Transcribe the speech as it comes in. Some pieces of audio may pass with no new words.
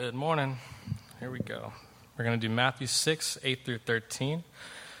Good morning. Here we go. We're going to do Matthew 6, 8 through 13.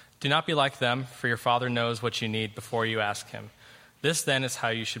 Do not be like them, for your Father knows what you need before you ask him. This then is how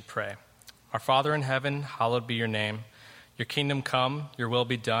you should pray. Our Father in heaven, hallowed be your name. Your kingdom come, your will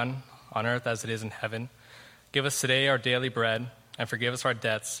be done, on earth as it is in heaven. Give us today our daily bread, and forgive us our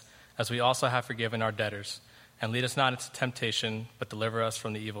debts, as we also have forgiven our debtors. And lead us not into temptation, but deliver us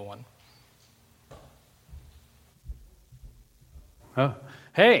from the evil one. Oh,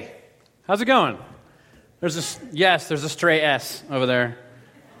 hey, how's it going? There's a stray S over there.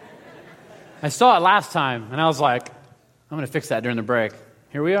 I saw it last time, and I was like, I'm going to fix that during the break.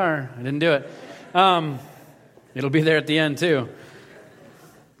 Here we are. I didn't do it. It'll be there at the end, too.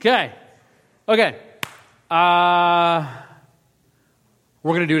 Okay. We're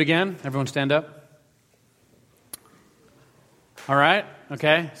going to do it again. Everyone stand up. All right.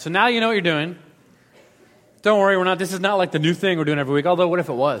 Okay. So now you know what you're doing. Don't worry, this is not like the new thing we're doing every week, although what if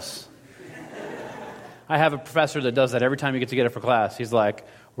it was? I have a professor that does that every time you get together for class. He's like,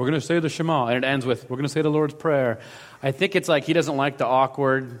 we're going to say the Shema, and it ends with, we're going to say the Lord's Prayer. I think it's like he doesn't like the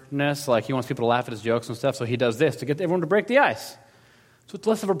awkwardness, like he wants people to laugh at his jokes and stuff, so he does this to get everyone to break the ice. So it's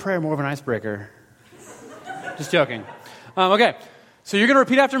less of a prayer, more of an icebreaker. Just joking. Okay, so you're going to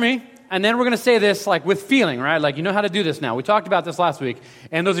repeat after me, and then we're going to say this like with feeling, right? Like you know how to do this now. We talked about this last week,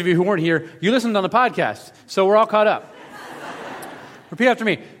 and those of you who weren't here, you listened on the podcast, so we're all caught up. Repeat after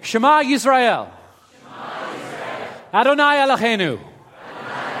me. Shema Yisrael. Adonai Eloheinu.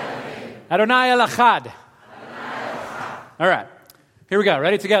 Adonai Elachad. All right, here we go.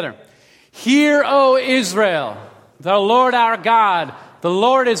 Ready? Together. Hear, O Israel, the Lord our God, the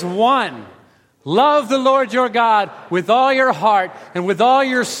Lord is one. Love the Lord your God with all your heart and with all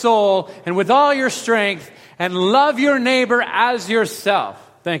your soul and with all your strength, and love your neighbor as yourself.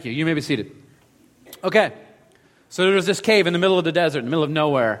 Thank you. You may be seated. Okay. So there's this cave in the middle of the desert, in the middle of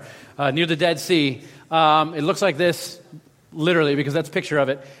nowhere, near the Dead Sea. It looks like this, literally, because that's a picture of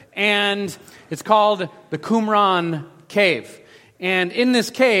it. And it's called the Qumran Cave. And in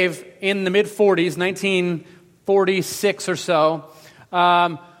this cave, in the mid-40s, 1946 or so,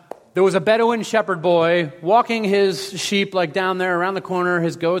 there was a Bedouin shepherd boy walking his sheep like down there around the corner,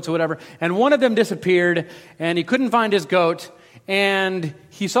 his goats or whatever, and one of them disappeared, and he couldn't find his goat, and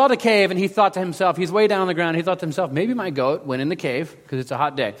he saw the cave, and he thought to himself, he's way down on the ground, he thought to himself, maybe my goat went in the cave, because it's a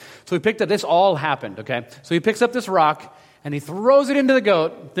hot day. So he picked up, this all happened, okay? So he picks up this rock, and he throws it into the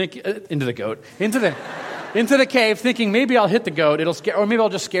goat, into the cave, thinking maybe I'll hit the goat, it'll scare, or maybe I'll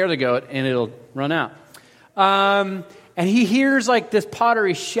just scare the goat, and it'll run out. And he hears like this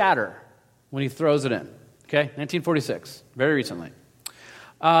pottery shatter when he throws it in. Okay, 1946, very recently.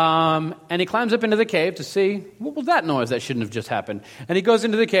 And he climbs up into the cave to see, what was that noise that shouldn't have just happened? And he goes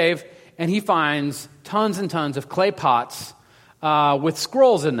into the cave, and he finds tons and tons of clay pots with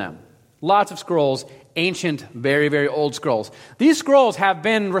scrolls in them. Lots of scrolls, ancient, very, very old scrolls. These scrolls have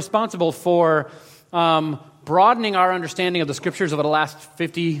been responsible for broadening our understanding of the scriptures over the last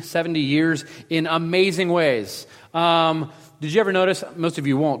 50, 70 years in amazing ways. Did you ever notice, most of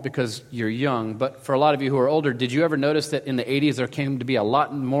you won't because you're young, but for a lot of you who are older, did you ever notice that in the 80s there came to be a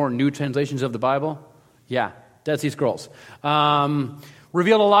lot more new translations of the Bible? Yeah, Dead Sea Scrolls.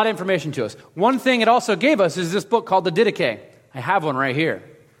 Revealed a lot of information to us. One thing it also gave us is this book called the Didache. I have one right here.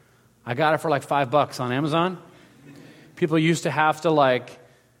 I got it for like $5 on Amazon. People used to have to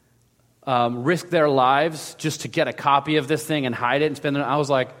risk their lives just to get a copy of this thing and hide it and spend it. I was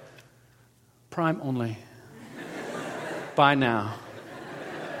like, Prime only. Buy now.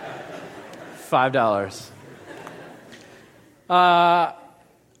 $5.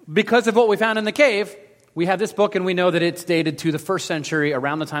 Because of what we found in the cave, we have this book and we know that it's dated to the first century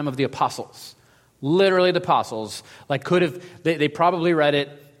around the time of the apostles. Literally the apostles. They probably read it,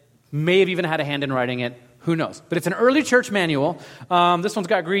 may have even had a hand in writing it. Who knows? But it's an early church manual. This one's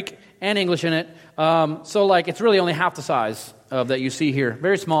got Greek and English in it. So it's really only half the size that you see here.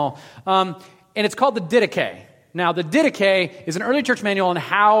 Very small. And it's called the Didache. Now, the Didache is an early church manual on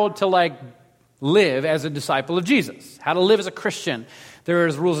how to live as a disciple of Jesus, how to live as a Christian.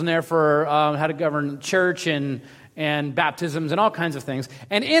 There's rules in there for how to govern church and baptisms and all kinds of things.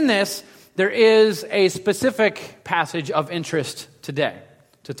 And in this, there is a specific passage of interest to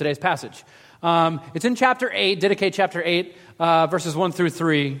today's passage. It's in chapter 8, Didache chapter 8, verses 1 through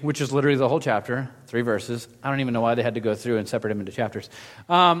 3, which is literally the whole chapter, 3 verses. I don't even know why they had to go through and separate them into chapters.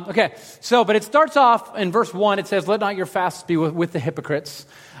 But it starts off in verse 1. It says, let not your fasts be with the hypocrites,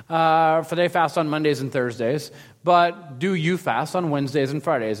 for they fast on Mondays and Thursdays, but do you fast on Wednesdays and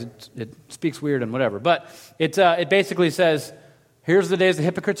Fridays? It speaks weird and whatever, but it basically says, here's the days the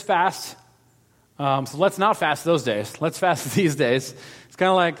hypocrites fast. So let's not fast those days. Let's fast these days. It's kind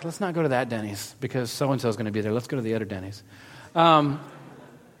of like, let's not go to that Denny's because so-and-so is going to be there. Let's go to the other Denny's. And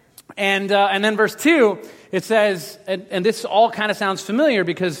then verse 2, it says, and this all kind of sounds familiar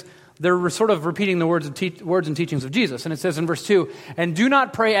because they're sort of repeating the words and teachings of Jesus. And it says in verse 2, and do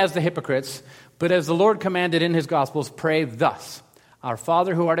not pray as the hypocrites, but as the Lord commanded in his Gospels, pray thus. Our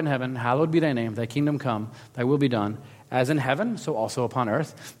Father who art in heaven, hallowed be thy name. Thy kingdom come, thy will be done, as in heaven, so also upon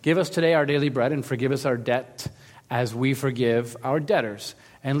earth. Give us today our daily bread, and forgive us our debt as we forgive our debtors.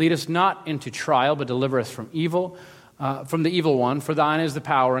 And lead us not into trial, but deliver us from evil, from the evil one. For thine is the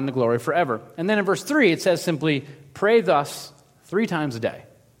power and the glory forever. And then in verse 3, it says simply, pray thus 3 times a day.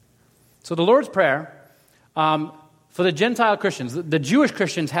 So the Lord's Prayer, for the Gentile Christians, the Jewish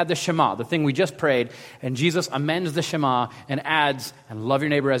Christians had the Shema, the thing we just prayed, and Jesus amends the Shema and adds, and love your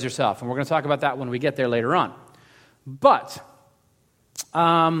neighbor as yourself. And we're going to talk about that when we get there later on. But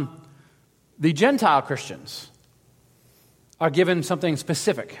the Gentile Christians are given something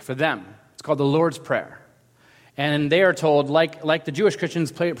specific for them. It's called the Lord's Prayer. And they are told, like the Jewish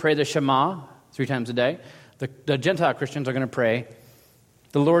Christians pray the Shema 3 times a day, the Gentile Christians are going to pray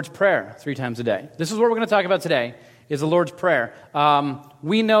the Lord's Prayer 3 times a day. This is what we're going to talk about today, is the Lord's Prayer.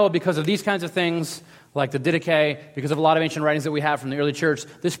 We know because of these kinds of things, like the Didache, because of a lot of ancient writings that we have from the early church,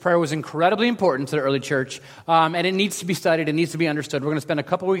 this prayer was incredibly important to the early church, and it needs to be studied, it needs to be understood. We're going to spend a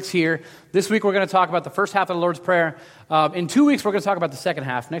couple weeks here. This week we're going to talk about the first half of the Lord's Prayer. In 2 weeks we're going to talk about the second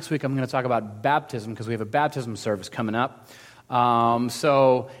half. Next week I'm going to talk about baptism, because we have a baptism service coming up.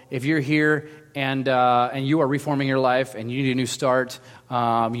 So if you're here and you are reforming your life and you need a new start,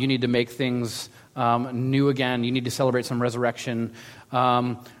 you need to make things new again, you need to celebrate some resurrection,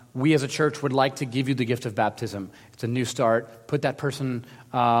 we as a church would like to give you the gift of baptism. It's a new start. Put that person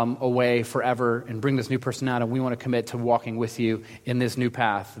away forever and bring this new person out, and we want to commit to walking with you in this new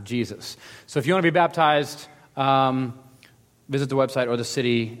path of Jesus. So if you want to be baptized, visit the website or the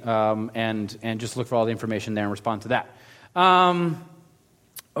city and just look for all the information there and respond to that.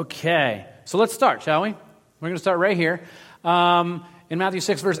 Okay, so let's start, shall we? We're going to start right here. In Matthew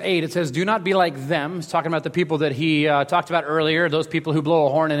 6, verse 8, it says, do not be like them. He's talking about the people that he talked about earlier, those people who blow a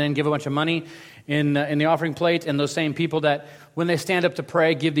horn and then give a bunch of money in the offering plate, and those same people that, when they stand up to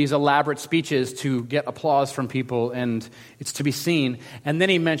pray, give these elaborate speeches to get applause from people, and it's to be seen. And then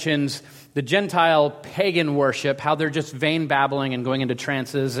he mentions the Gentile pagan worship, how they're just vain babbling and going into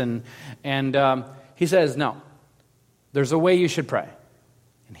trances, and he says, no, there's a way you should pray.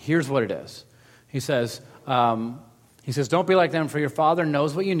 And here's what it is. He says, don't be like them, for your Father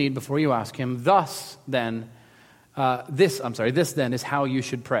knows what you need before you ask him. This then is how you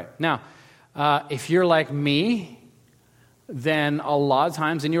should pray. Now, if you're like me, then a lot of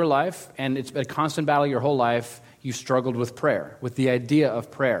times in your life, and it's a constant battle your whole life, you struggled with prayer, with the idea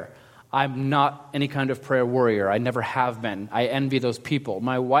of prayer. I'm not any kind of prayer warrior. I never have been. I envy those people.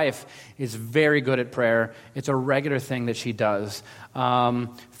 My wife is very good at prayer. It's a regular thing that she does.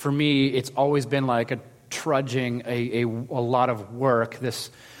 For me, it's always been like a trudging, a lot of work, this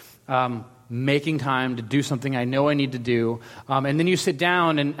making time to do something I know I need to do. And then you sit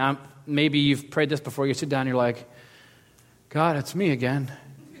down, and maybe you've prayed this before. You sit down and you're like, God, it's me again.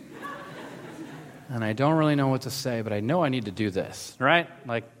 And I don't really know what to say, but I know I need to do this, right?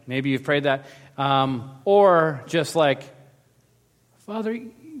 Like, maybe you've prayed that. Or just like, Father,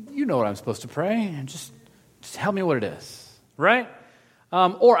 you know what I'm supposed to pray, and just tell me what it is, right?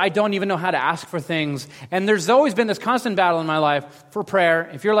 Or I don't even know how to ask for things. And there's always been this constant battle in my life for prayer.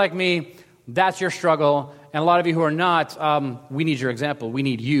 If you're like me, that's your struggle. And a lot of you who are not, we need your example. We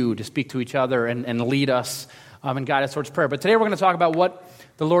need you to speak to each other and lead us and guide us towards prayer. But today we're going to talk about what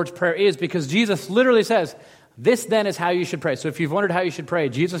the Lord's Prayer is, because Jesus literally says, this then is how you should pray. So if you've wondered how you should pray,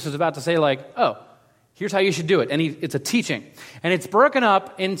 Jesus is about to say like, oh, here's how you should do it. And it's a teaching. And it's broken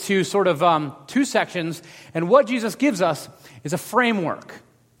up into sort of 2 sections. And what Jesus gives us is a framework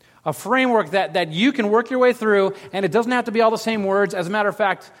that you can work your way through, and it doesn't have to be all the same words. As a matter of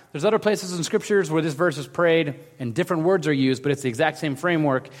fact, there's other places in Scriptures where this verse is prayed and different words are used, but it's the exact same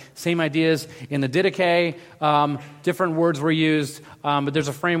framework, same ideas. In the Didache, different words were used, but there's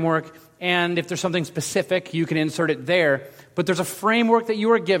a framework. And if there's something specific, you can insert it there. But there's a framework that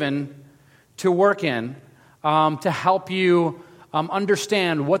you are given to work in to help you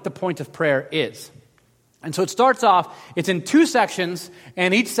understand what the point of prayer is. And so it starts off, it's in 2 sections,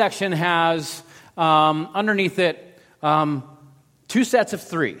 and each section has underneath it 2 sets of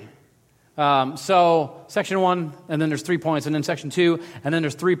 3. So section 1, and then there's 3 points, and then section 2, and then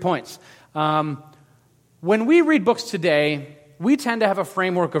there's 3 points. When we read books today, we tend to have a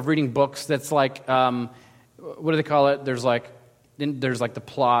framework of reading books that's like, what do they call it? There's like the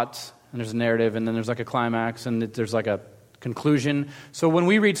plot, and there's a narrative, and then there's like a climax, and there's like a conclusion. So when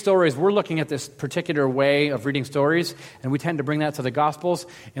we read stories, we're looking at this particular way of reading stories, and we tend to bring that to the Gospels.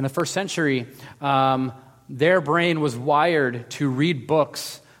 In the first century, their brain was wired to read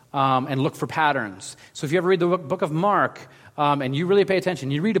books and look for patterns. So if you ever read the book of Mark, and you really pay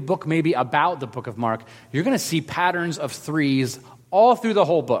attention, you read a book maybe about the book of Mark, you're going to see patterns of threes all through the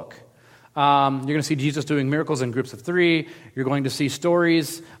whole book. You're going to see Jesus doing miracles in groups of three. You're going to see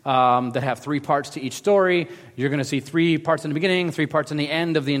stories that have three parts to each story. You're going to see three parts in the beginning, three parts in the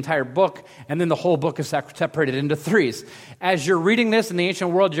end of the entire book, and then the whole book is separated into threes. As you're reading this in the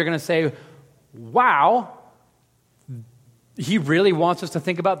ancient world, you're going to say, wow, he really wants us to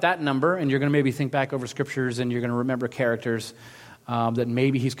think about that number, and you're going to maybe think back over scriptures, and you're going to remember characters that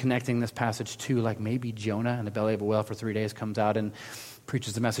maybe he's connecting this passage to, like maybe Jonah in the belly of a whale for 3 days comes out and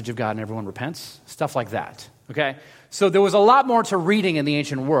preaches the message of God and everyone repents, stuff like that, okay? So there was a lot more to reading in the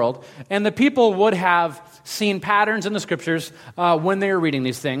ancient world, and the people would have seen patterns in the scriptures when they were reading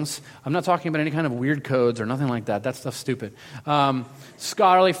these things. I'm not talking about any kind of weird codes or nothing like that. That stuff's stupid.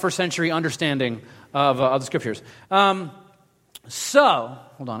 Scholarly first century understanding of the scriptures. So,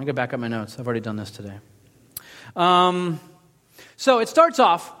 hold on, I'll get back up my notes. I've already done this today. So it starts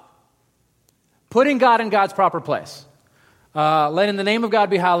off putting God in God's proper place. Letting the name of God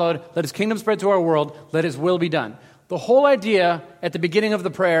be hallowed, let his kingdom spread to our world, let his will be done. The whole idea at the beginning of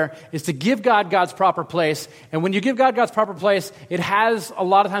the prayer is to give God God's proper place. And when you give God God's proper place, it has, a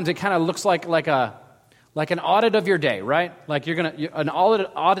lot of times, it kind of looks like an audit of your day, right? Like an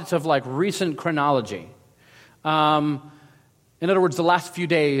audit of like recent chronology. In other words, the last few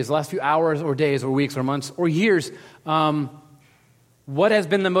days, the last few hours or days or weeks or months or years, what has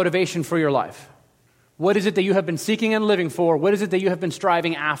been the motivation for your life? What is it that you have been seeking and living for? What is it that you have been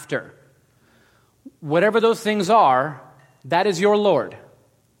striving after? Whatever those things are, that is your Lord.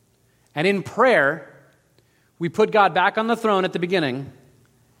 And in prayer, we put God back on the throne at the beginning.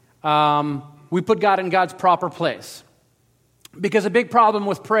 We put God in God's proper place. Because a big problem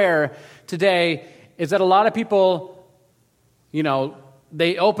with prayer today is that a lot of people,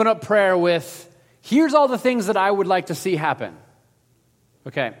 they open up prayer with, here's all the things that I would like to see happen.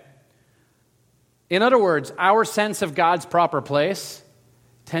 Okay. In other words, our sense of God's proper place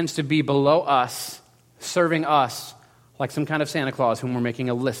tends to be below us, serving us like some kind of Santa Claus whom we're making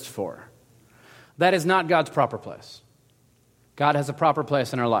a list for. That is not God's proper place. God has a proper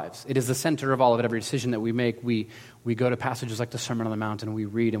place in our lives. It is the center of all of it. Every decision that we make, we go to passages like the Sermon on the Mount and we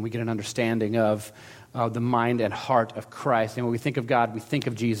read and we get an understanding of the mind and heart of Christ. And when we think of God, we think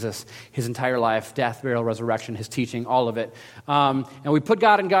of Jesus, his entire life, death, burial, resurrection, his teaching, all of it. And we put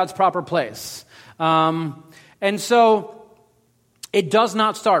God in God's proper place. And so prayer does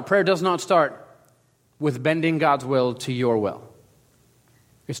not start with bending God's will to your will.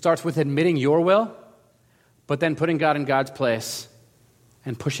 It starts with admitting your will, but then putting God in God's place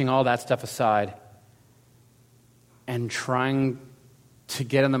and pushing all that stuff aside and trying to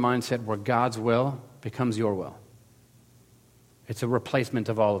get in the mindset where God's will becomes your will. It's a replacement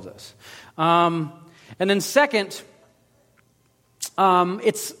of all of this. And then second,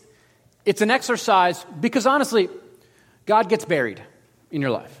 it's an exercise because honestly, God gets buried in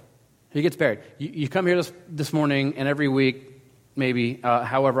your life. He gets buried. You come here this morning and every week, maybe,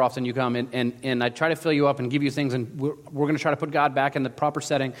 however often you come, and I try to fill you up and give you things, and we're going to try to put God back in the proper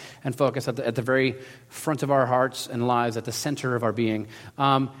setting and focus at the very front of our hearts and lives, at the center of our being.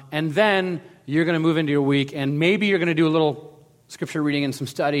 And then you're going to move into your week, and maybe you're going to do a little scripture reading and some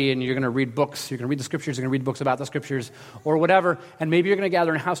study, and you're going to read books. You're going to read the scriptures. You're going to read books about the scriptures or whatever, and maybe you're going to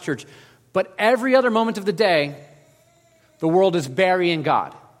gather in a house church. But every other moment of the day, the world is burying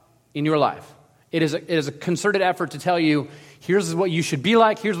God in your life. It is a concerted effort to tell you, here's what you should be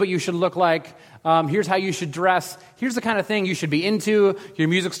like, here's what you should look like, here's how you should dress, here's the kind of thing you should be into, your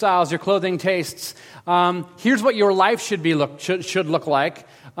music styles, your clothing tastes, here's what your life should look like.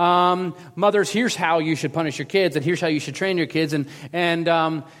 Mothers, here's how you should punish your kids, and here's how you should train your kids, and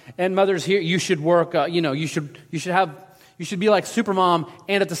mothers, here you should work. You should be like Supermom,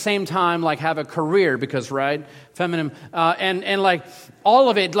 and at the same time, like have a career because, right, feminine, and like all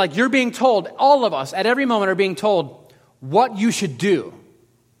of it, like you're being told, all of us at every moment are being told what you should do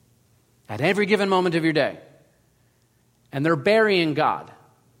at every given moment of your day, and they're burying God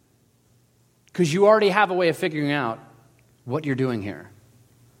because you already have a way of figuring out what you're doing here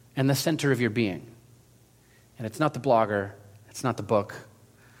and the center of your being, and it's not the blogger, it's not the book,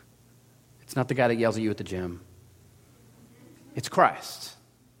 it's not the guy that yells at you at the gym. It's Christ.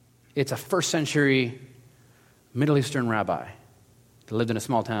 It's a first century Middle Eastern rabbi that lived in a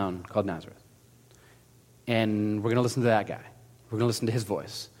small town called Nazareth. And we're going to listen to that guy. We're going to listen to his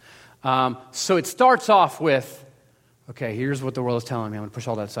voice. So it starts off with Okay, here's what the world is telling me. I'm going to push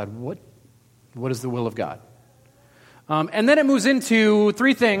all that aside. What is the will of God? And then it moves into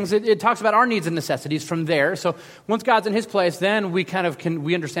three things. It talks about our needs and necessities from there. So once God's in his place, then we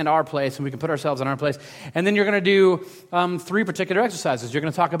we understand our place and we can put ourselves in our place. And then you're going to do three particular exercises. You're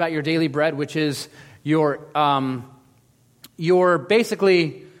going to talk about your daily bread, which is your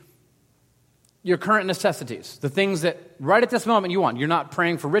basically your current necessities, the things that right at this moment you want. You're not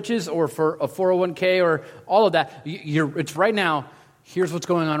praying for riches or for a 401k or all of that. It's right now, here's what's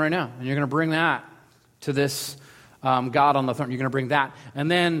going on right now. And you're going to bring that to this God on the throne. You're going to bring that.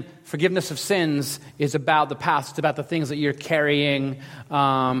 And then forgiveness of sins is about the past. It's about the things that you're carrying. It's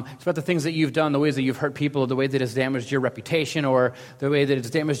about the things that you've done, the ways that you've hurt people, the way that it's damaged your reputation, or the way that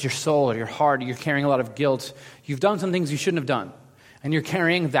it's damaged your soul or your heart. You're carrying a lot of guilt. You've done some things you shouldn't have done. And you're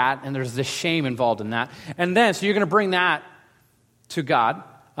carrying that, and there's this shame involved in that. And then, so you're going to bring that to God.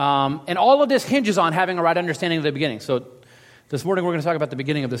 And all of this hinges on having a right understanding of the beginning. So this morning we're going to talk about the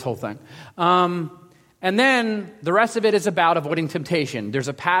beginning of this whole thing. And then the rest of it is about avoiding temptation. There's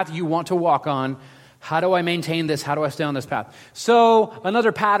a path you want to walk on. How do I maintain this? How do I stay on this path? So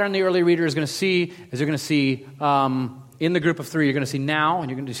another pattern the early reader is going to see is you're going to see in the group of three, you're going to see now, and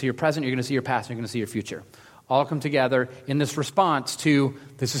you're going to see your present, you're going to see your past, and you're going to see your future. All come together in this response to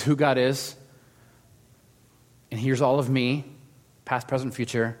this is who God is, and here's all of me, past, present,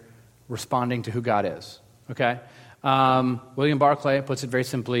 future, responding to who God is. Okay? William Barclay puts it very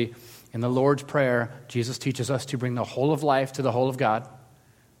simply. In the Lord's Prayer, Jesus teaches us to bring the whole of life to the whole of God,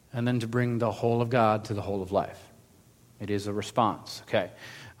 and then to bring the whole of God to the whole of life. It is a response. Okay.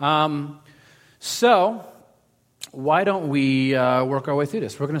 So, why don't we work our way through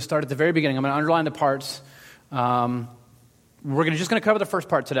this? We're going to start at the very beginning. I'm going to underline the parts. We're just going to cover the first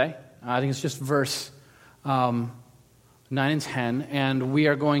part today. I think it's just verse 9 and 10, and we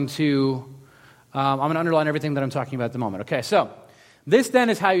are going to, I'm going to underline everything that I'm talking about at the moment. Okay, so, this then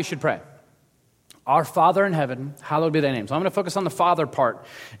is how you should pray. Our Father in heaven, hallowed be thy name. So I'm going to focus on the Father part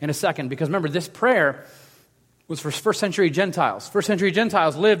in a second, because remember, this prayer was for first century Gentiles. First century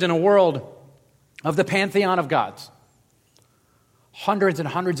Gentiles lived in a world of the pantheon of gods. Hundreds and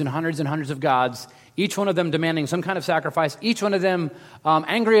hundreds and hundreds and hundreds of gods, each one of them demanding some kind of sacrifice, each one of them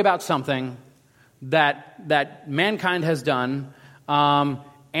angry about something that mankind has done,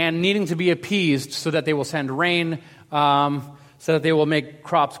 and needing to be appeased so that they will send rain, so that they will make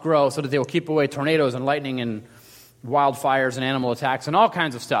crops grow, so that they will keep away tornadoes and lightning and wildfires and animal attacks and all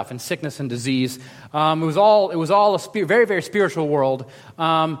kinds of stuff, and sickness and disease. It was all a very, very spiritual world,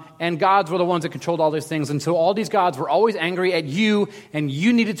 and gods were the ones that controlled all these things. And so all these gods were always angry at you, and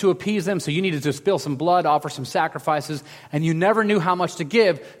you needed to appease them, so you needed to spill some blood, offer some sacrifices, and you never knew how much to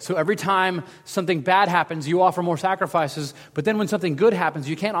give. So every time something bad happens, you offer more sacrifices, but then when something good happens,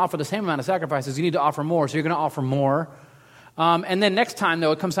 you can't offer the same amount of sacrifices. You need to offer more, so you're going to offer more. And then next time,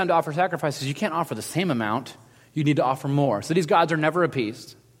 though, it comes time to offer sacrifices, you can't offer the same amount. You need to offer more. So these gods are never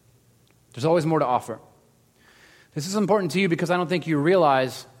appeased. There's always more to offer. This is important to you because I don't think you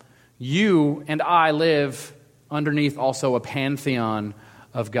realize you and I live underneath also a pantheon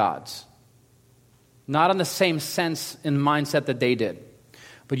of gods. Not in the same sense and mindset that they did.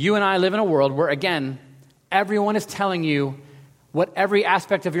 But you and I live in a world where, again, everyone is telling you what every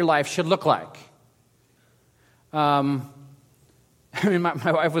aspect of your life should look like. My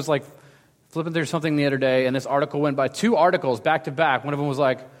wife was like flipping through something the other day, and this article went by, 2 articles back to back. One of them was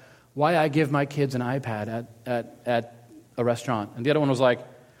like, why I give my kids an iPad at a restaurant. And the other one was like,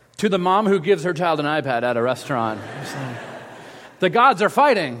 to the mom who gives her child an iPad at a restaurant. Like, the gods are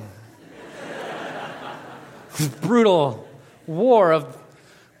fighting. This brutal war of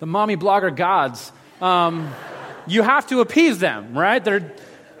the mommy blogger gods. You have to appease them, right?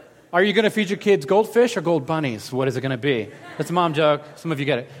 Are you going to feed your kids goldfish or gold bunnies? What is it going to be? That's a mom joke. Some of you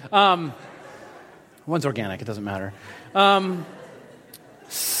get it. One's organic. It doesn't matter.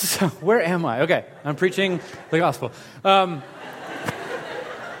 So where am I? Okay, I'm preaching the gospel.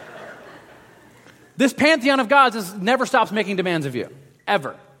 This pantheon of gods never stops making demands of you,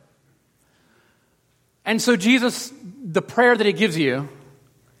 ever. And so Jesus, the prayer that he gives you,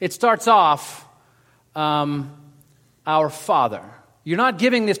 it starts off, our Father. You're not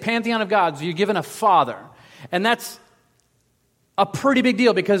giving this pantheon of gods, you're given a Father. And that's a pretty big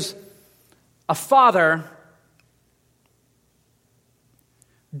deal because a father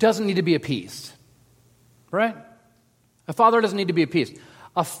doesn't need to be appeased, right? A father doesn't need to be appeased.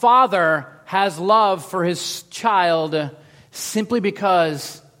 A father has love for his child simply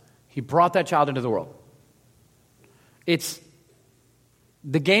because he brought that child into the world.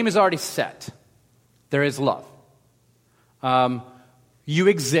 The game is already set. There is love. You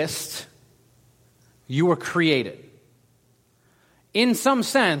exist. You were created. in some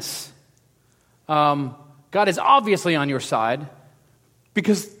sense, God is obviously on your side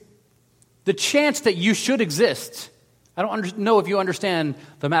because the chance that you should exist, I don't know if you understand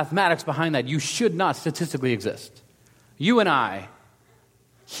the mathematics behind that. You should not statistically exist. You and I,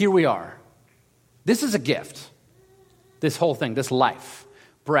 here we are. This is a gift. This whole thing, this life,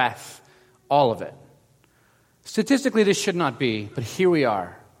 breath, all of it. Statistically, this should not be, but here we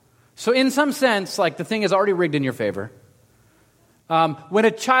are. So in some sense, like the thing is already rigged in your favor. When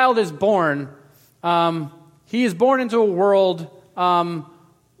a child is born, he is born into a world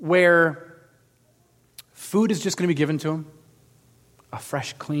where food is just going to be given to him. A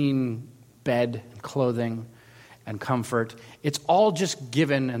fresh, clean bed and clothing and comfort. It's all just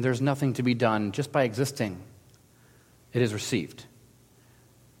given and there's nothing to be done. Just by existing, it is received.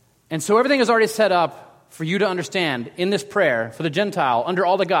 And so everything is already set up for you to understand in this prayer for the Gentile, under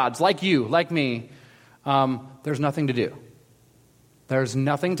all the gods, like you, like me, there's nothing to do. There's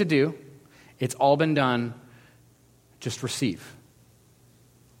nothing to do. It's all been done. Just receive.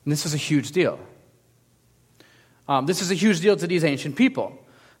 And this is a huge deal. This is a huge deal to these ancient people.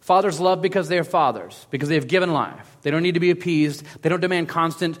 Fathers love because they are fathers, because they have given life. They don't need to be appeased. They don't demand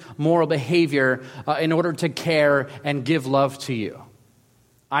constant moral behavior in order to care and give love to you.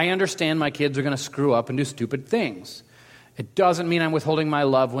 I understand my kids are going to screw up and do stupid things. It doesn't mean I'm withholding my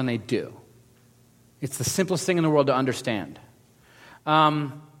love when they do. It's the simplest thing in the world to understand.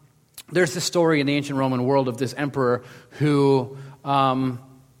 There's this story in the ancient Roman world of this emperor who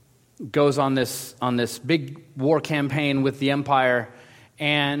goes on this big war campaign with the empire,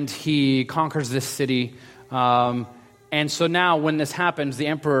 and he conquers this city. And so now when this happens, the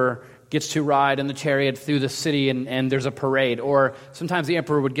emperor gets to ride in the chariot through the city, and there's a parade. Or sometimes the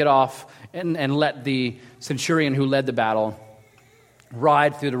emperor would get off and let the centurion who led the battle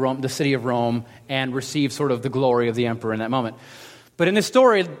ride through the city of Rome and receive sort of the glory of the emperor in that moment. But in this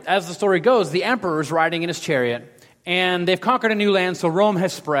story, as the story goes, the emperor is riding in his chariot, and they've conquered a new land, so Rome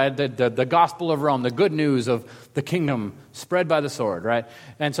has spread, the gospel of Rome, the good news of the kingdom spread by the sword, right?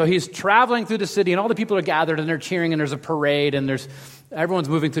 And so he's traveling through the city, and all the people are gathered, and they're cheering, and there's a parade, and everyone's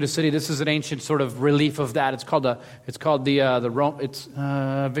moving through the city. This is an ancient sort of relief of that. It's called the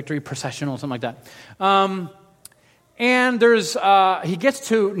Rome, victory processional, something like that. And he gets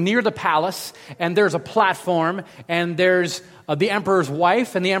to near the palace, and there's a platform, and there's the emperor's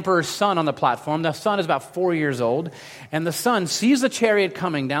wife and the emperor's son on the platform. The son is about 4 years old, and the son sees the chariot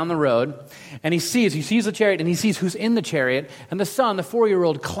coming down the road, and he sees the chariot, and he sees who's in the chariot, and the son, the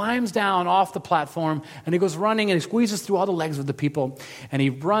 4-year-old, climbs down off the platform, and he goes running, and he squeezes through all the legs of the people, and he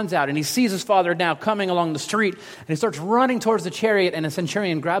runs out, and he sees his father now coming along the street, and he starts running towards the chariot, and a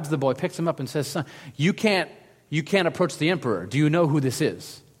centurion grabs the boy, picks him up, and says, "Son, you can't approach the emperor. Do you know who this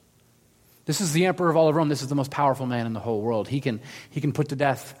is? This is the emperor of all of Rome. This is the most powerful man in the whole world. He can put to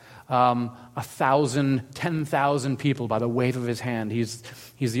death 1,000, 10,000 people by the wave of his hand. He's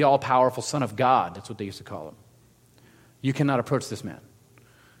the all-powerful Son of God." That's what they used to call him. "You cannot approach this man."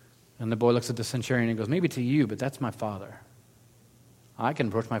 And the boy looks at the centurion and goes, "Maybe to you, but that's my father. I can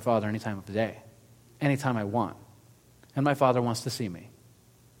approach my father any time of the day, anytime I want. And my father wants to see me."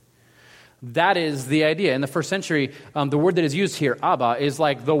 That is the idea. In the first century, the word that is used here, Abba, is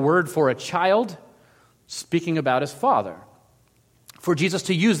like the word for a child speaking about his father. For Jesus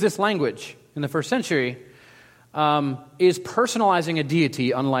to use this language in the first century is personalizing a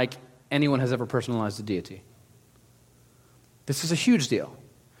deity unlike anyone has ever personalized a deity. This is a huge deal.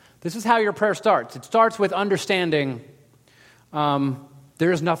 This is how your prayer starts. It starts with understanding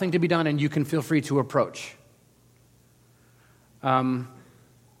there is nothing to be done and you can feel free to approach.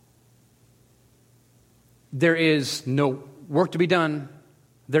 There is no work to be done.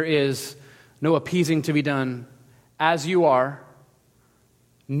 There is no appeasing to be done. As you are,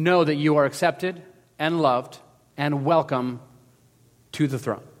 know that you are accepted and loved and welcome to the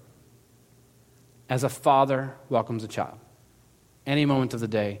throne. As a father welcomes a child. Any moment of the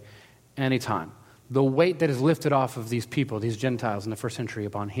day, any time. The weight that is lifted off of these people, these Gentiles in the first century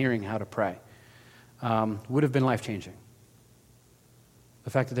upon hearing how to pray, would have been life-changing. The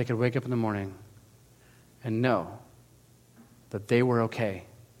fact that they could wake up in the morning and know that they were okay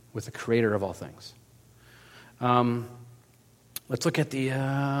with the creator of all things. Let's look at the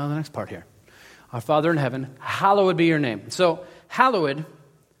next part here. Our Father in heaven, hallowed be your name. So, hallowed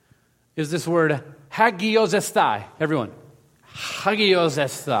is this word, hagios estai. Everyone. Hagios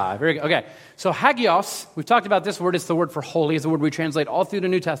estai. Very good. Okay. So, hagios, we've talked about this word. It's the word for holy. It's the word we translate all through the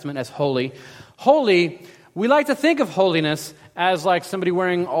New Testament as holy. Holy, we like to think of holiness as like somebody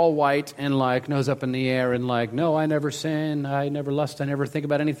wearing all white and like nose up in the air and like, no, I never sin, I never lust, I never think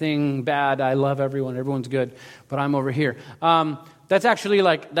about anything bad, I love everyone, everyone's good, but I'm over here. That's actually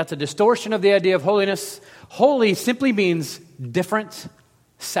that's a distortion of the idea of holiness. Holy simply means different,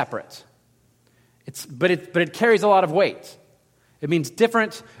 separate. But it carries a lot of weight. It means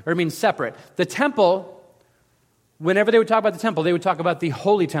different or it means separate. The temple, whenever they would talk about the temple, they would talk about the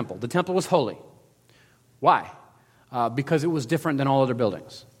holy temple. The temple was holy. Why? Because it was different than all other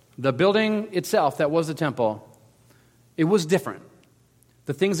buildings. The building itself that was the temple, it was different.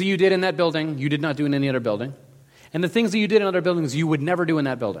 The things that you did in that building, you did not do in any other building. And the things that you did in other buildings, you would never do in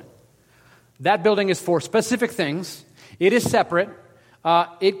that building. That building is for specific things. It is separate.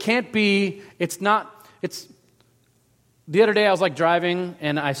 It can't be, the other day I was driving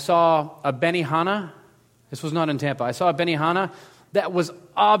and I saw a Benihana. This was not in Tampa. I saw a Benihana that was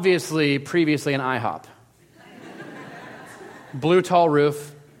obviously previously an IHOP. Blue tall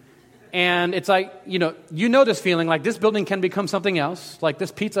roof. And it's you know this feeling, this building can become something else. This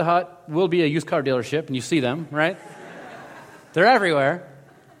Pizza Hut will be a used car dealership, and you see them, right? They're everywhere.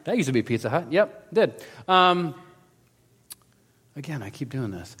 That used to be Pizza Hut. Yep, did. Again, I keep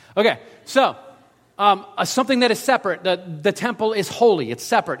doing this. Okay, so something that is separate. The temple is holy. It's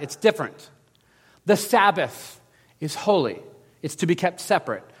separate. It's different. The Sabbath is holy. It's to be kept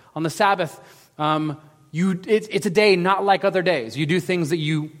separate. On the Sabbath, it's a day not like other days. You do things that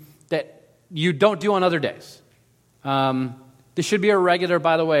you don't do on other days. This should be a regular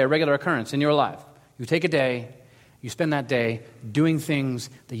occurrence in your life. You take a day, you spend that day doing things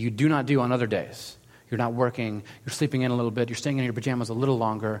that you do not do on other days. You're not working, you're sleeping in a little bit, you're staying in your pajamas a little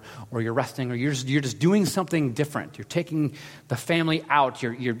longer, or you're resting, or you're just doing something different. You're taking the family out,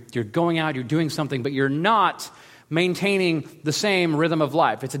 you're going out, you're doing something, but you're not maintaining the same rhythm of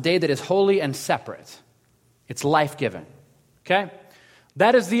life. It's a day that is holy and separate. It's life-giving. Okay?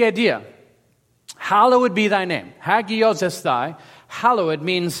 That is the idea. Hallowed be thy name. Hagios esthai. Hallowed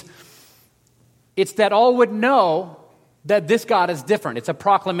means it's that all would know that this God is different. It's a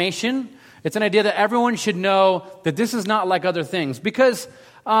proclamation. It's an idea that everyone should know that this is not like other things. Because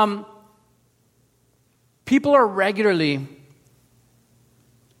people are regularly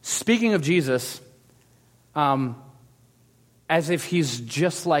speaking of Jesus as if he's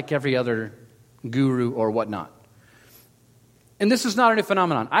just like every other guru or whatnot. And this is not a new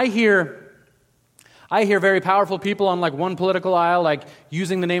phenomenon. I hear very powerful people on one political aisle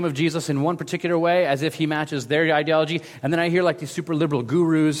using the name of Jesus in one particular way as if he matches their ideology. And then I hear these super liberal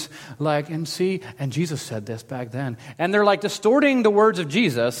gurus and Jesus said this back then. And they're distorting the words of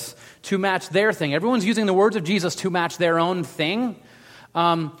Jesus to match their thing. Everyone's using the words of Jesus to match their own thing.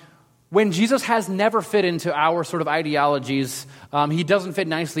 When Jesus has never fit into our sort of ideologies, he doesn't fit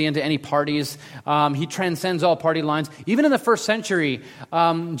nicely into any parties. He transcends all party lines. Even in the first century,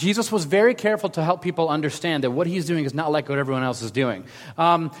 Jesus was very careful to help people understand that what he's doing is not like what everyone else is doing.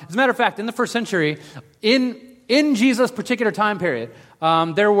 As a matter of fact, in the first century, in Jesus' particular time period,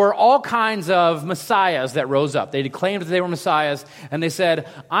 there were all kinds of messiahs that rose up. They claimed that they were messiahs, and they said,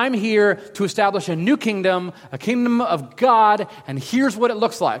 I'm here to establish a new kingdom, a kingdom of God, and here's what it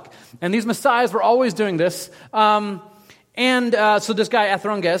looks like. And these messiahs were always doing this. So this guy,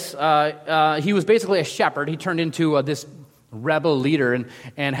 Athronges, he was basically a shepherd. He turned into this rebel leader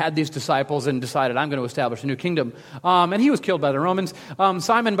and had these disciples and decided, I'm going to establish a new kingdom. And he was killed by the Romans.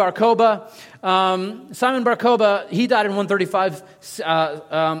 Simon Bar Kokhba, he died in 135,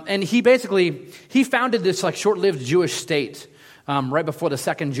 and he founded this short-lived Jewish state right before the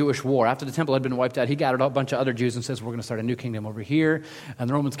Second Jewish War. After the temple had been wiped out, he gathered a bunch of other Jews and says, we're going to start a new kingdom over here. And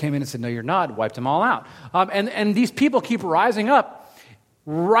the Romans came in and said, no, you're not. Wiped them all out. And these people keep rising up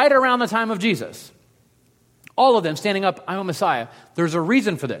right around the time of Jesus. All of them standing up, I'm a Messiah. There's a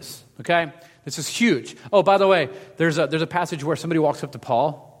reason for this, okay? This is huge. Oh, by the way, there's a passage where somebody walks up to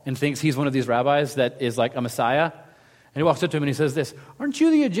Paul and thinks he's one of these rabbis that is like a Messiah. And he walks up to him and he says this, aren't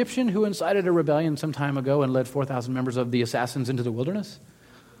you the Egyptian who incited a rebellion some time ago and led 4,000 members of the assassins into the wilderness?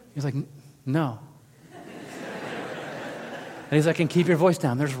 He's like, no. And he's like, and keep your voice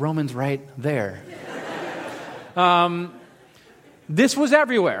down. There's Romans right there. This was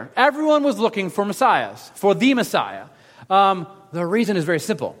everywhere. Everyone was looking for messiahs, for the Messiah. The reason is very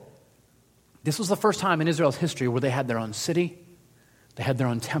simple. This was the first time in Israel's history where they had their own city, they had their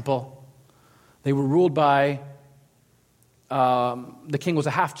own temple. They were ruled by, the king was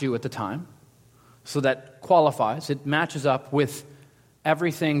a half-Jew at the time, so that qualifies. It matches up with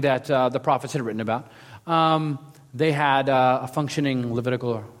everything that the prophets had written about. They had a functioning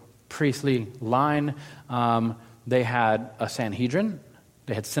Levitical priestly line. They had a Sanhedrin.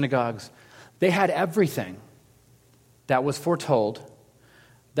 They had synagogues. They had everything that was foretold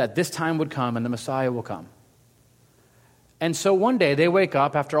that this time would come and the Messiah will come. And so one day they wake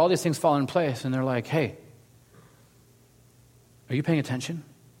up after all these things fall in place and they're like, hey, Are you paying attention?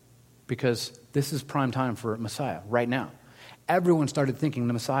 Because this is prime time for Messiah right now. Everyone started thinking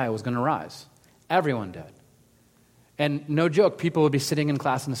the Messiah was going to rise. Everyone did. And no joke, people would be sitting in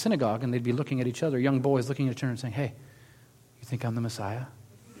class in the synagogue and they'd be looking at each other, young boys looking at each other and saying, hey, you think I'm the Messiah?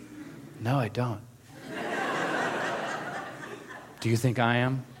 No, I don't. Do you think I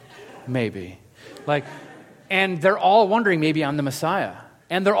am? Maybe. And they're all wondering, maybe I'm the Messiah.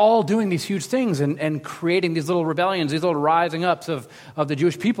 And they're all doing these huge things and creating these little rebellions, these little rising ups of the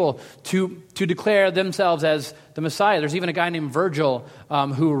Jewish people to declare themselves as the Messiah. There's even a guy named Virgil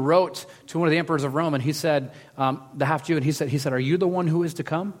who wrote to one of the emperors of Rome, and he said, the half-Jew, and he said, are you the one who is to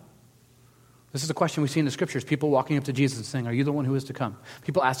come? This is a question we see in the scriptures, people walking up to Jesus and saying, are you the one who is to come?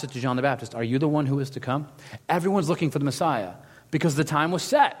 People asked it to John the Baptist, are you the one who is to come? Everyone's looking for the Messiah because the time was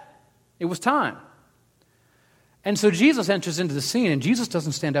set. It was time. And so Jesus enters into the scene, and Jesus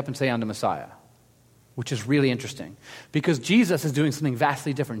doesn't stand up and say, I'm the Messiah, which is really interesting because Jesus is doing something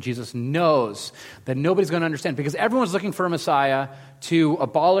vastly different. Jesus knows that nobody's going to understand because everyone's looking for a Messiah to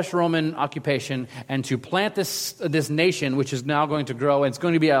abolish Roman occupation and to plant this nation, which is now going to grow, and it's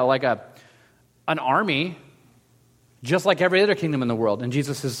going to be an army, just like every other kingdom in the world. And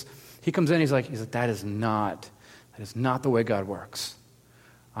Jesus he comes in, he's like, that is not the way God works.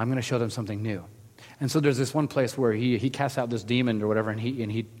 I'm going to show them something new. And so there's this one place where he casts out this demon or whatever, and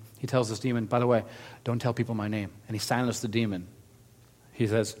he tells this demon, by the way, don't tell people my name. And he silenced the demon. He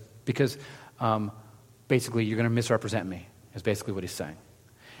says, because basically you're going to misrepresent me, is basically what he's saying.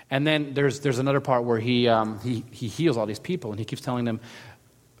 And then there's another part where he heals all these people, and he keeps telling them,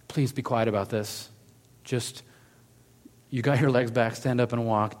 please be quiet about this. Just, you got your legs back, stand up and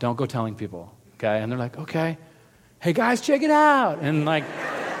walk. Don't go telling people, okay? And they're like, okay. Hey, guys, check it out. And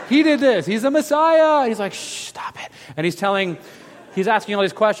he did this. He's the Messiah. He's like, shh, stop it. And he's asking all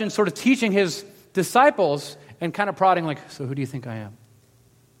these questions, sort of teaching his disciples and kind of prodding so who do you think I am?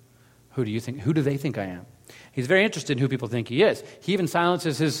 Who do they think I am? He's very interested in who people think he is. He even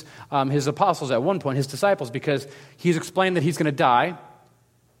silences his apostles at one point, his disciples, because he's explained that he's going to die,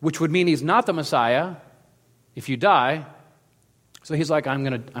 which would mean he's not the Messiah if you die. So he's like, I'm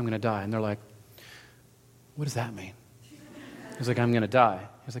going to die. And they're like, what does that mean? He's like, I'm going to die.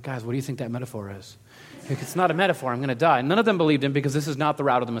 He's like, guys, what do you think that metaphor is? Like, it's not a metaphor. I'm going to die. And none of them believed him because this is not the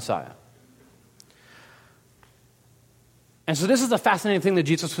route of the Messiah. And so this is the fascinating thing that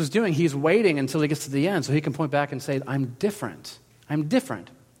Jesus was doing. He's waiting until he gets to the end so he can point back and say, I'm different. I'm different.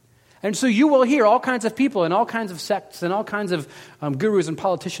 And so you will hear all kinds of people and all kinds of sects and all kinds of gurus and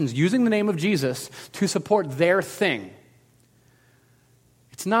politicians using the name of Jesus to support their thing.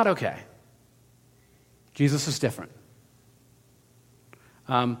 It's not okay. Jesus is different.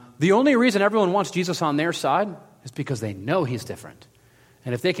 The only reason everyone wants Jesus on their side is because they know he's different.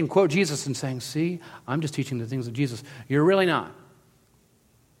 And if they can quote Jesus and saying, see, I'm just teaching the things of Jesus, you're really not.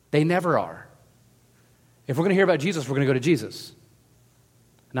 They never are. If we're going to hear about Jesus, we're going to go to Jesus,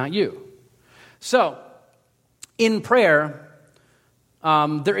 not you. So, in prayer,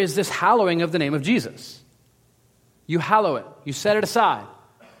 there is this hallowing of the name of Jesus. You hallow it. You set it aside.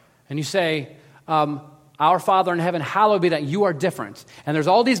 And you say, our Father in heaven, hallowed be that you are different. And there's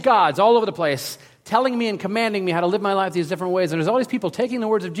all these gods all over the place telling me and commanding me how to live my life these different ways. And there's all these people taking the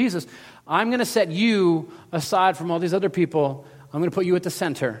words of Jesus. I'm going to set you aside from all these other people. I'm going to put you at the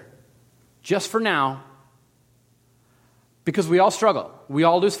center just for now because we all struggle. We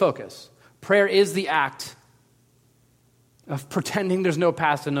all lose focus. Prayer is the act of pretending there's no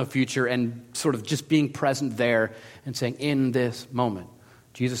past and no future and sort of just being present there and saying, in this moment,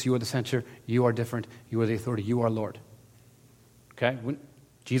 Jesus, you are the center, you are different, you are the authority, you are Lord. Okay?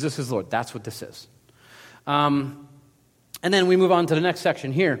 Jesus is Lord. That's what this is. And then we move on to the next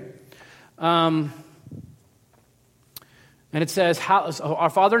section here. And it says, our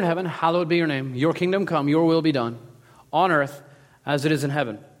Father in heaven, hallowed be your name. Your kingdom come, your will be done, on earth as it is in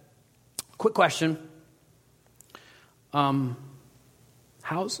heaven. Quick question.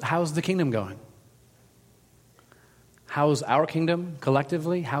 How's the kingdom going? How's our kingdom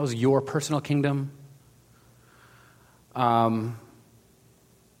collectively? How's your personal kingdom? How's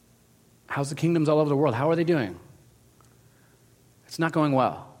the kingdoms all over the world? How are they doing? It's not going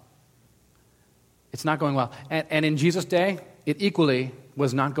well. It's not going well. And in Jesus' day, it equally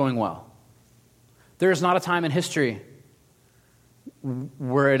was not going well. There is not a time in history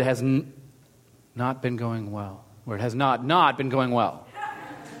where it has not been going well. Where it has not been going well.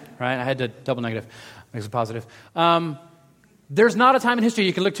 Right? I had to double negative. Makes it positive. There's not a time in history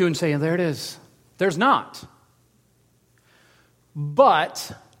you can look to and say, there it is. There's not.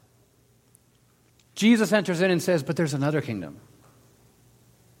 But Jesus enters in and says, but there's another kingdom.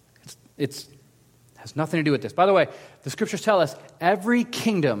 It's Has nothing to do with this. By the way, the scriptures tell us every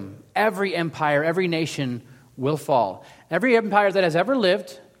kingdom, every empire, every nation will fall. Every empire that has ever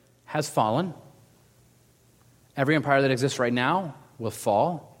lived has fallen. Every empire that exists right now will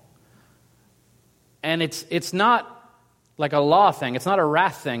fall. And it's not like a law thing. It's not a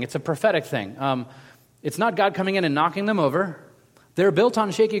wrath thing. It's a prophetic thing. It's not God coming in and knocking them over. They're built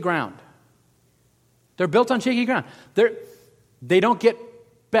on shaky ground. They're built on shaky ground. They don't get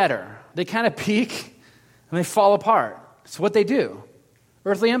better. They kind of peak and they fall apart. It's what they do.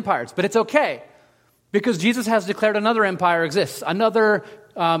 Earthly empires. But it's okay because Jesus has declared another empire exists. Another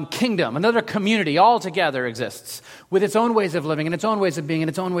kingdom, another community altogether exists with its own ways of living and its own ways of being and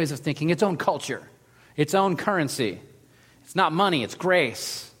its own ways of thinking, its own culture, its own currency. It's not money, it's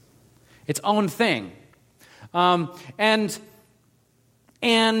grace. Its own thing. And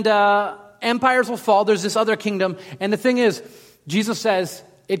empires will fall. There's this other kingdom. And the thing is, Jesus says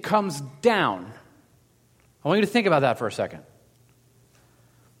it comes down. I want you to think about that for a second.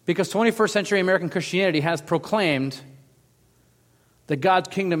 Because 21st century American Christianity has proclaimed that God's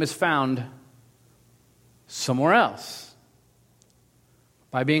kingdom is found somewhere else.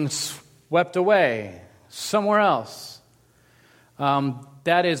 By being swept away somewhere else.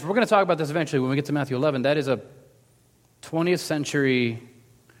 That is, we're going to talk about this eventually when we get to Matthew 11. That is a 20th century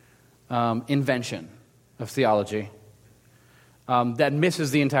invention of theology that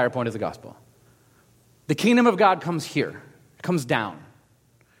misses the entire point of the gospel. The kingdom of God comes here. It comes down.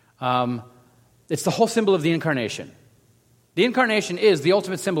 It's the whole symbol of the incarnation. The incarnation is the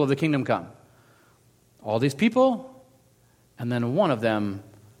ultimate symbol of the kingdom come. All these people, and then one of them,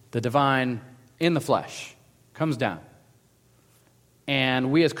 the divine in the flesh, comes down.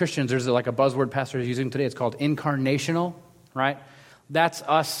 And we as Christians, there's like a buzzword pastor is using today. It's called incarnational, right? That's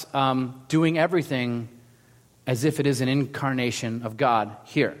us doing everything as if it is an incarnation of God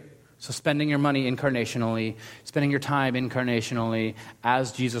here. So spending your money incarnationally, spending your time incarnationally,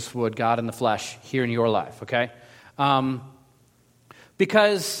 as Jesus would, God in the flesh, here in your life, okay?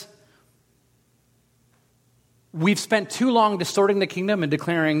 Because we've spent too long distorting the kingdom and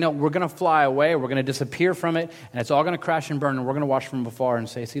declaring, no, we're going to fly away, we're going to disappear from it, and it's all going to crash and burn, and we're going to watch from afar and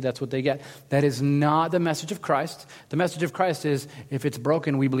say, see, that's what they get. That is not the message of Christ. The message of Christ is, if it's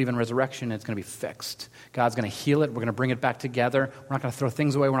broken, we believe in resurrection, and it's going to be fixed. God's going to heal it. We're going to bring it back together. We're not going to throw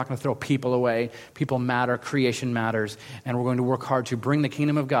things away. We're not going to throw people away. People matter. Creation matters. And we're going to work hard to bring the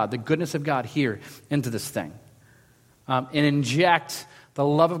kingdom of God, the goodness of God here into this thing. And inject the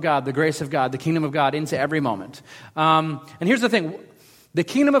love of God, the grace of God, the kingdom of God into every moment. And here's the thing. The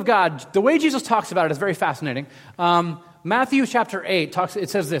kingdom of God, the way Jesus talks about it is very fascinating. Matthew chapter 8, it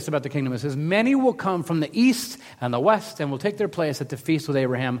says this about the kingdom. It says, many will come from the east and the west and will take their place at the feast with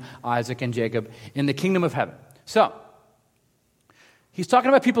Abraham, Isaac, and Jacob in the kingdom of heaven. So, he's talking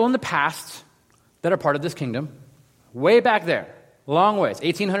about people in the past that are part of this kingdom, way back there, long ways,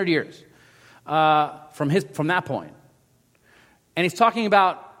 1,800 years from that point. And he's talking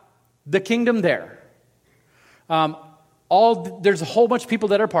about the kingdom there. There's a whole bunch of people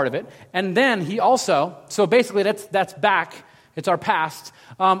that are part of it. And then he also, so basically that's back, it's our past.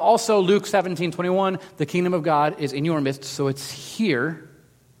 Also Luke 17:21, the kingdom of God is in your midst, so it's here.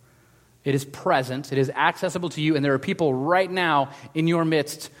 It is present, it is accessible to you, and there are people right now in your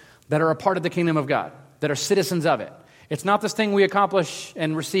midst that are a part of the kingdom of God, that are citizens of it. It's not this thing we accomplish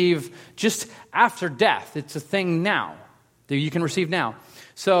and receive just after death. It's a thing now that you can receive now.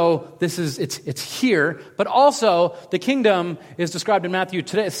 So it's here, but also the kingdom is described in Matthew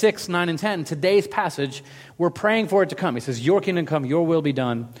 6, 9, and 10. Today's passage, we're praying for it to come. He says, your kingdom come, your will be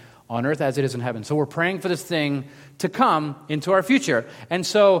done on earth as it is in heaven. So we're praying for this thing to come into our future. And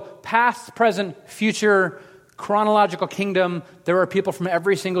so past, present, future, chronological kingdom, there are people from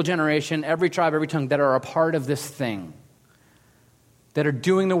every single generation, every tribe, every tongue that are a part of this thing, that are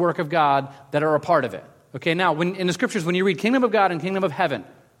doing the work of God, that are a part of it. Okay, now, in the scriptures, when you read kingdom of God and kingdom of heaven,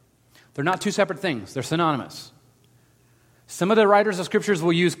 they're not two separate things. They're synonymous. Some of the writers of scriptures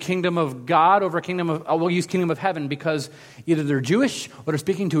will use kingdom of God over will use kingdom of heaven because either they're Jewish or they're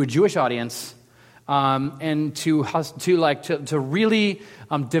speaking to a Jewish audience, and to really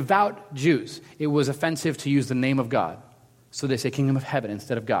devout Jews, it was offensive to use the name of God. So they say kingdom of heaven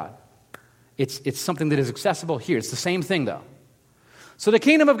instead of God. It's something that is accessible here. It's the same thing, though. So the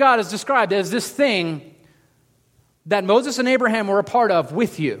kingdom of God is described as this thing that Moses and Abraham were a part of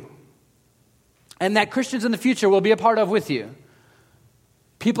with you, and that Christians in the future will be a part of with you.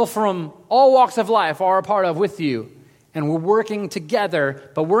 People from all walks of life are a part of with you, and we're working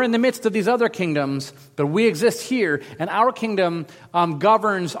together, but we're in the midst of these other kingdoms, but we exist here, and our kingdom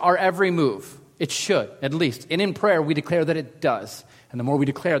governs our every move. It should, at least. And in prayer, we declare that it does. And the more we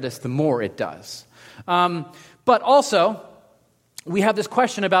declare this, the more it does. But also, we have this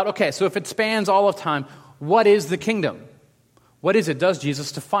question about, okay, so if it spans all of time, what is the kingdom? What is it? Does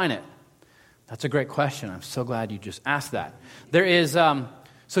Jesus define it? That's a great question. I'm so glad you just asked that. There is,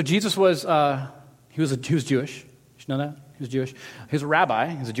 so Jesus was, he was Jewish. Did you know that? He was Jewish. He was a rabbi.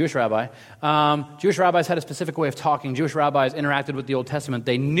 He was a Jewish rabbi. Jewish rabbis had a specific way of talking. Jewish rabbis interacted with the Old Testament.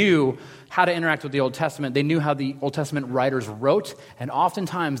 They knew how to interact with the Old Testament. They knew how the Old Testament writers wrote, and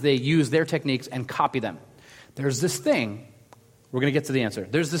oftentimes they used their techniques and copy them. There's this thing, we're going to get to the answer.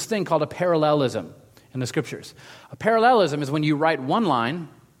 There's this thing called a parallelism in the Scriptures. A parallelism is when you write one line,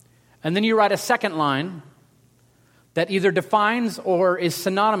 and then you write a second line that either defines or is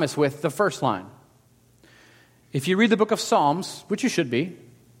synonymous with the first line. If you read the book of Psalms, which you should be,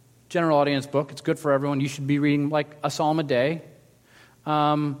 general audience book, it's good for everyone. You should be reading like a psalm a day.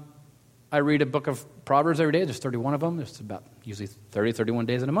 I read a book of Proverbs every day. There's 31 of them. There's about usually 30, 31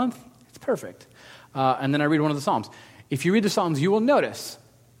 days in a month. It's perfect. And then I read one of the Psalms. If you read the Psalms, you will notice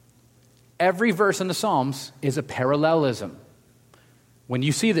every verse in the Psalms is a parallelism. When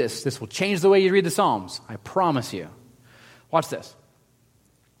you see this, this will change the way you read the Psalms. I promise you. Watch this.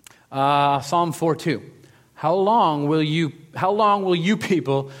 Psalm 4:2. How long will you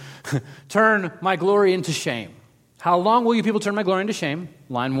people turn my glory into shame? How long will you people turn my glory into shame?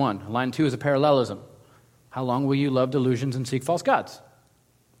 Line 1. Line 2 is a parallelism. How long will you love delusions and seek false gods?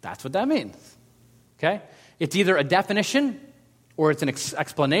 That's what that means. Okay? It's either a definition, or it's an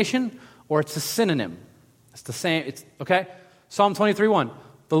explanation, or it's a synonym. It's the same. Okay? Psalm 23:1.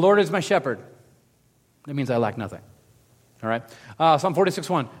 The Lord is my shepherd. That means I lack nothing. All right? Psalm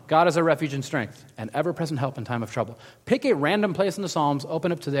 46:1. God is a refuge and strength, an ever-present help in time of trouble. Pick a random place in the Psalms,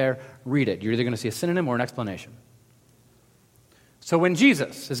 open up to there, read it. You're either going to see a synonym or an explanation. So when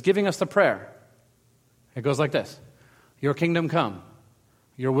Jesus is giving us the prayer, it goes like this. Your kingdom come.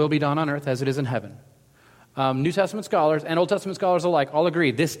 Your will be done on earth as it is in heaven. New Testament scholars and Old Testament scholars alike all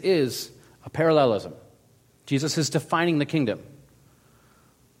agree this is a parallelism. Jesus is defining the kingdom.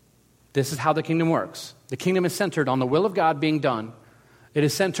 This is how the kingdom works. The kingdom is centered on the will of God being done. It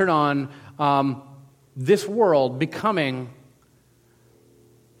is centered on this world becoming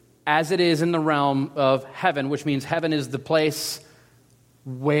as it is in the realm of heaven, which means heaven is the place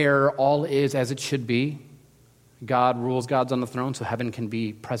where all is as it should be. God rules, God's on the throne, so heaven can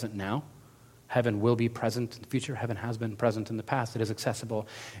be present now. Heaven will be present in the future. Heaven has been present in the past. It is accessible.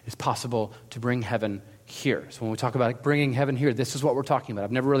 It's possible to bring heaven here. So when we talk about bringing heaven here, this is what we're talking about.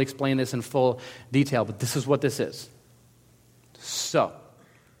 I've never really explained this in full detail, but this is what this is. So,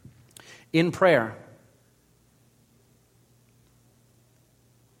 in prayer,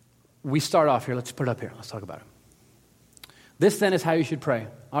 we start off here. Let's put it up here. Let's talk about it. This then is how you should pray.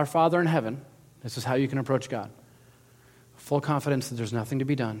 Our Father in heaven, this is how you can approach God. Full confidence that there's nothing to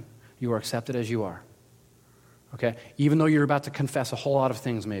be done. You are accepted as you are. Okay? Even though you're about to confess a whole lot of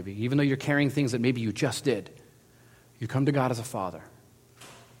things maybe, even though you're carrying things that maybe you just did, you come to God as a father,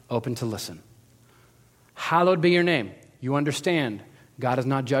 open to listen. Hallowed be your name. You understand God is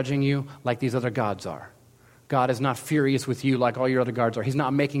not judging you like these other gods are. God is not furious with you like all your other gods are. He's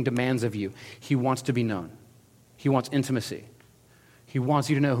not making demands of you. He wants to be known. He wants intimacy. He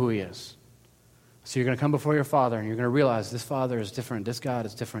wants you to know who he is. So you're going to come before your Father, and you're going to realize this Father is different, this God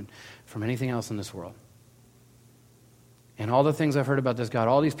is different from anything else in this world. And all the things I've heard about this God,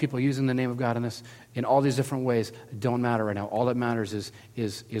 all these people using the name of God in all these different ways, don't matter right now. All that matters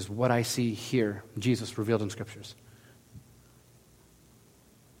is what I see here, Jesus revealed in Scriptures.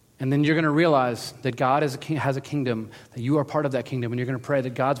 And then you're going to realize that God has a kingdom, that you are part of that kingdom, and you're going to pray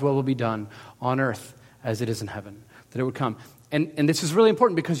that God's will be done on earth as it is in heaven, that it would come. And this is really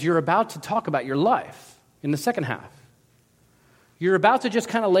important because you're about to talk about your life in the second half. You're about to just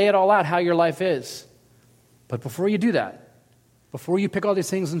kind of lay it all out how your life is. But before you do that, before you pick all these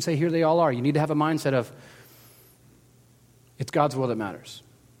things and say, here they all are, you need to have a mindset of, it's God's will that matters.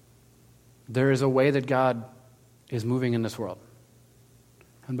 There is a way that God is moving in this world.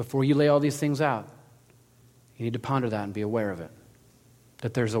 And before you lay all these things out, you need to ponder that and be aware of it.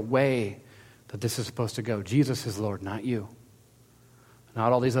 That there's a way that this is supposed to go. Jesus is Lord, not you.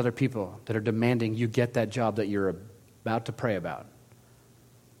 Not all these other people that are demanding you get that job that you're about to pray about.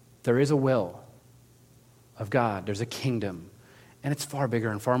 There is a will of God. There's a kingdom. And it's far bigger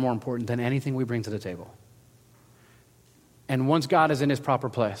and far more important than anything we bring to the table. And once God is in his proper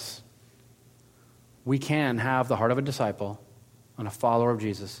place, we can have the heart of a disciple and a follower of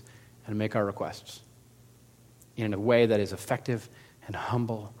Jesus and make our requests in a way that is effective and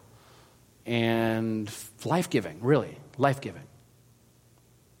humble and life-giving, really, life-giving.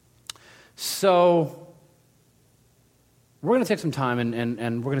 So we're going to take some time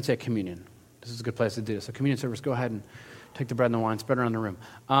and we're going to take communion. This is a good place to do this. So communion service, go ahead and take the bread and the wine, spread it around the room.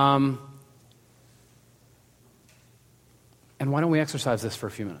 And why don't we exercise this for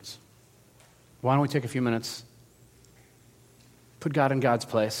a few minutes? Why don't we take a few minutes, put God in God's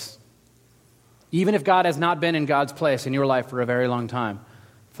place? Even if God has not been in God's place in your life for a very long time,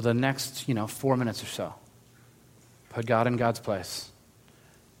 for the next, 4 minutes or so, put God in God's place.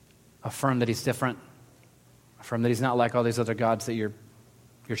 Affirm that he's different. Affirm that he's not like all these other gods that you're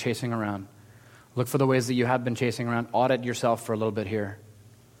chasing around. Look for the ways that you have been chasing around. Audit yourself for a little bit here.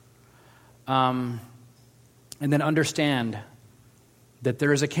 And then understand that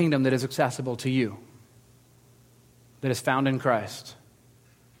there is a kingdom that is accessible to you, that is found in Christ.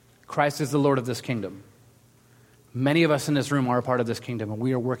 Christ is the Lord of this kingdom. Many of us in this room are a part of this kingdom, and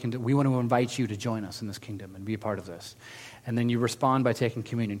we want to invite you to join us in this kingdom and be a part of this. And then you respond by taking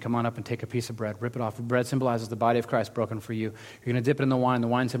communion. Come on up and take a piece of bread. Rip it off. The bread symbolizes the body of Christ broken for you. You're going to dip it in the wine. The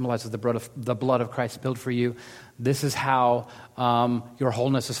wine symbolizes the blood of Christ spilled for you. This is how your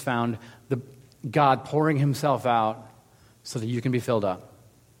wholeness is found. God pouring himself out so that you can be filled up.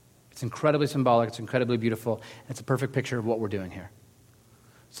 It's incredibly symbolic. It's incredibly beautiful. And it's a perfect picture of what we're doing here.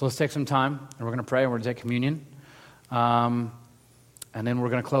 So let's take some time, and we're going to pray, and we're going to take communion. And then we're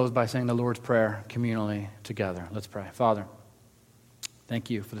going to close by saying the Lord's Prayer communally together. Let's pray. Father, thank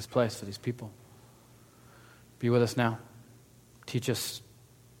you for this place, for these people. Be with us now. Teach us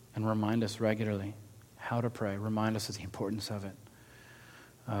and remind us regularly how to pray. Remind us of the importance of it.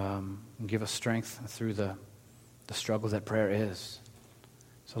 And give us strength through the struggle that prayer is.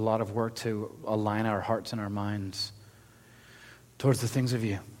 It's a lot of work to align our hearts and our minds towards the things of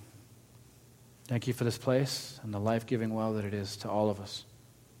you. Thank you for this place and the life-giving well that it is to all of us.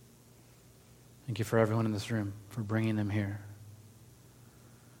 Thank you for everyone in this room, for bringing them here.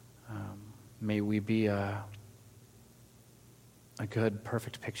 May we be a good,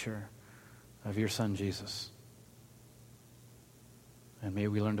 perfect picture of your Son, Jesus. And may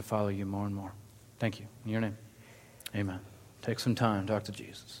we learn to follow you more and more. Thank you. In your name, amen. Take some time. Talk to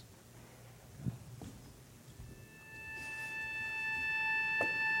Jesus.